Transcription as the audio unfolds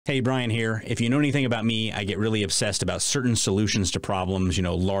Hey, Brian here. If you know anything about me, I get really obsessed about certain solutions to problems,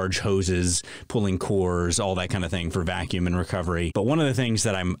 large hoses, pulling cores, all that kind of thing for vacuum and recovery. But one of the things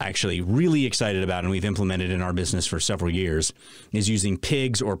that I'm actually really excited about and we've implemented in our business for several years is using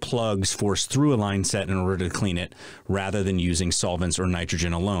pigs or plugs forced through a line set in order to clean it rather than using solvents or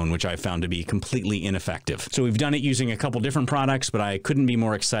nitrogen alone, which I've found to be completely ineffective. So we've done it using a couple different products, but I couldn't be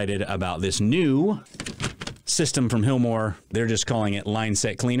more excited about this new system from Hilmor. They're just calling it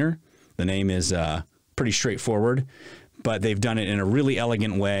Lineset Cleaner. The name is pretty straightforward, but they've done it in a really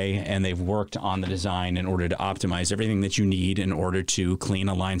elegant way, and they've worked on the design in order to optimize everything that you need in order to clean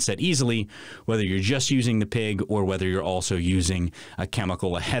a line set easily, whether you're just using the pig or whether you're also using a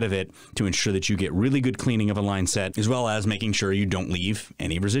chemical ahead of it to ensure that you get really good cleaning of a line set, as well as making sure you don't leave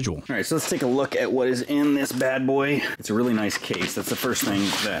any residual. All right, so let's take a look at what is in this bad boy. It's a really nice case. That's the first thing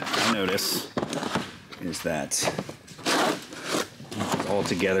that I notice, is that it's all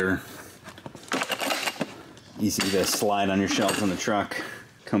together, easy to slide on your shelves in the truck.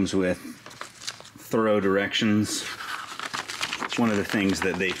 Comes with thorough directions. One of the things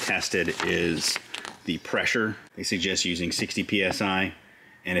that they've tested is the pressure. They suggest using 60 psi,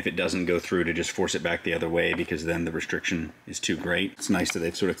 and if it doesn't go through, to just force it back the other way, because then the restriction is too great. It's nice that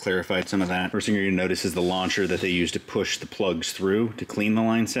they've sort of clarified some of that. First thing you're going to notice is the launcher that they use to push the plugs through to clean the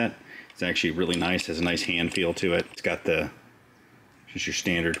line set. It's actually really nice, has a nice hand feel to it. It's got just your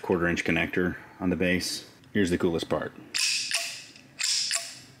standard 1/4 inch connector on the base. Here's the coolest part.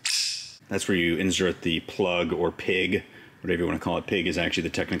 That's where you insert the plug or pig, whatever you want to call it. Pig is actually the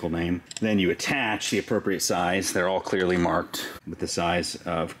technical name. Then you attach the appropriate size. They're all clearly marked with the size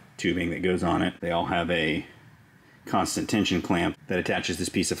of tubing that goes on it. They all have a constant tension clamp that attaches this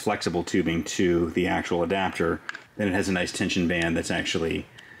piece of flexible tubing to the actual adapter. Then it has a nice tension band that's actually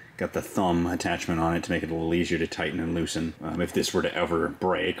got the thumb attachment on it to make it a little easier to tighten and loosen. If this were to ever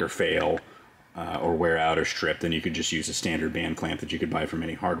break or fail or wear out or strip, then you could just use a standard band clamp that you could buy from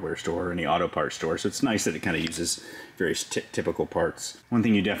any hardware store or any auto parts store. So it's nice that it kind of uses various typical parts. One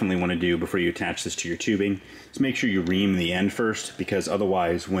thing you definitely want to do before you attach this to your tubing is make sure you ream the end first, because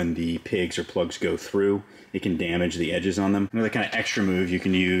otherwise when the pigs or plugs go through, it can damage the edges on them. Another kind of extra move you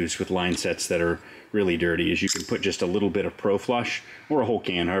can use with line sets that are really dirty is you can put just a little bit of Pro Flush, or a whole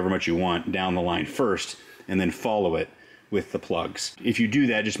can, however much you want, down the line first, and then follow it with the plugs. If you do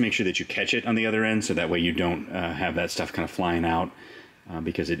that, just make sure that you catch it on the other end, so that way you don't have that stuff kind of flying out,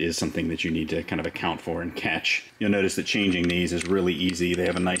 because it is something that you need to kind of account for and catch. You'll notice that changing these is really easy. They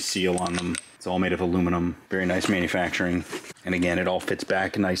have a nice seal on them. It's all made of aluminum, very nice manufacturing. And again, it all fits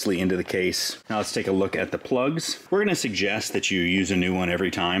back nicely into the case. Now let's take a look at the plugs. We're gonna suggest that you use a new one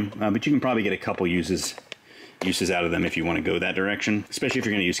every time, but you can probably get a couple uses out of them if you want to go that direction. Especially if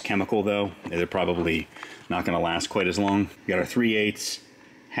you're going to use chemical, though, they're probably not going to last quite as long. We got our 3/8,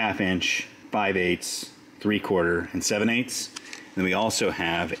 1/2 inch, 5/8, 3/4, and 7/8. Then we also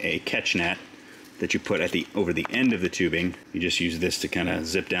have a catch net that you put at over the end of the tubing. You just use this to kind of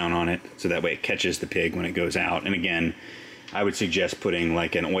zip down on it, so that way it catches the pig when it goes out. And again, I would suggest putting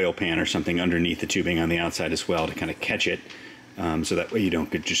like an oil pan or something underneath the tubing on the outside as well to kind of catch it. So that way you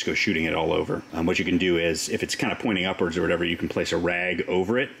don't just go shooting it all over. What you can do is, if it's kind of pointing upwards or whatever, you can place a rag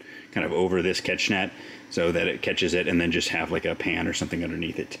over it, kind of over this catch net, so that it catches it, and then just have like a pan or something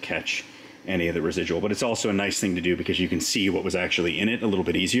underneath it to catch any of the residual. But it's also a nice thing to do because you can see what was actually in it a little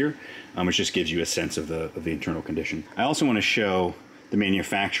bit easier, which just gives you a sense of the internal condition. I also want to show the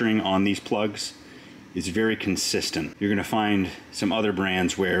manufacturing on these plugs is very consistent. You're going to find some other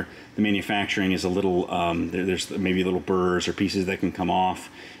brands where the manufacturing is a little, there's maybe little burrs or pieces that can come off.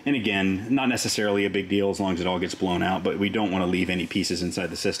 And again, not necessarily a big deal as long as it all gets blown out, but we don't want to leave any pieces inside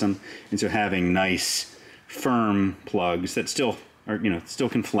the system. And so having nice, firm plugs that still are, still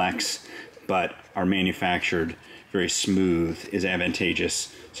can flex, but are manufactured very smooth is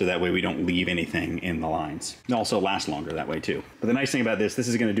advantageous. So that way we don't leave anything in the lines. It also lasts longer that way too. But the nice thing about this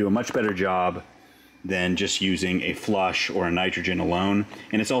is going to do a much better job than just using a flush or a nitrogen alone.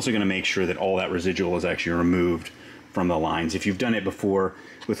 And it's also going to make sure that all that residual is actually removed from the lines. If you've done it before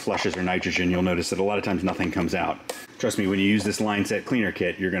with flushes or nitrogen, you'll notice that a lot of times nothing comes out. Trust me, when you use this Lineset Cleaner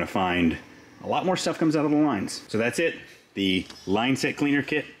Kit, you're going to find a lot more stuff comes out of the lines. So that's it. The Lineset Cleaner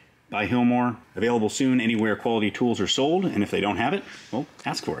Kit by Hilmor. Available soon anywhere quality tools are sold. And if they don't have it, well,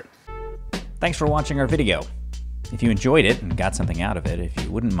 ask for it. Thanks for watching our video. If you enjoyed it and got something out of it, if you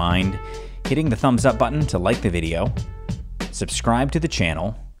wouldn't mind hitting the thumbs up button to like the video, subscribe to the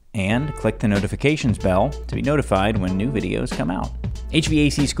channel, and click the notifications bell to be notified when new videos come out.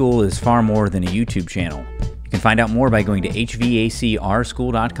 HVAC School is far more than a YouTube channel. You can find out more by going to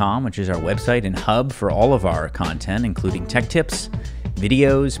hvacrschool.com, which is our website and hub for all of our content, including tech tips,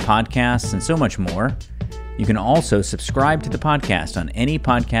 videos, podcasts, and so much more. You can also subscribe to the podcast on any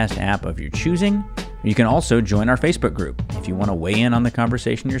podcast app of your choosing. You can also join our Facebook group if you want to weigh in on the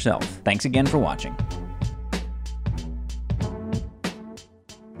conversation yourself. Thanks again for watching.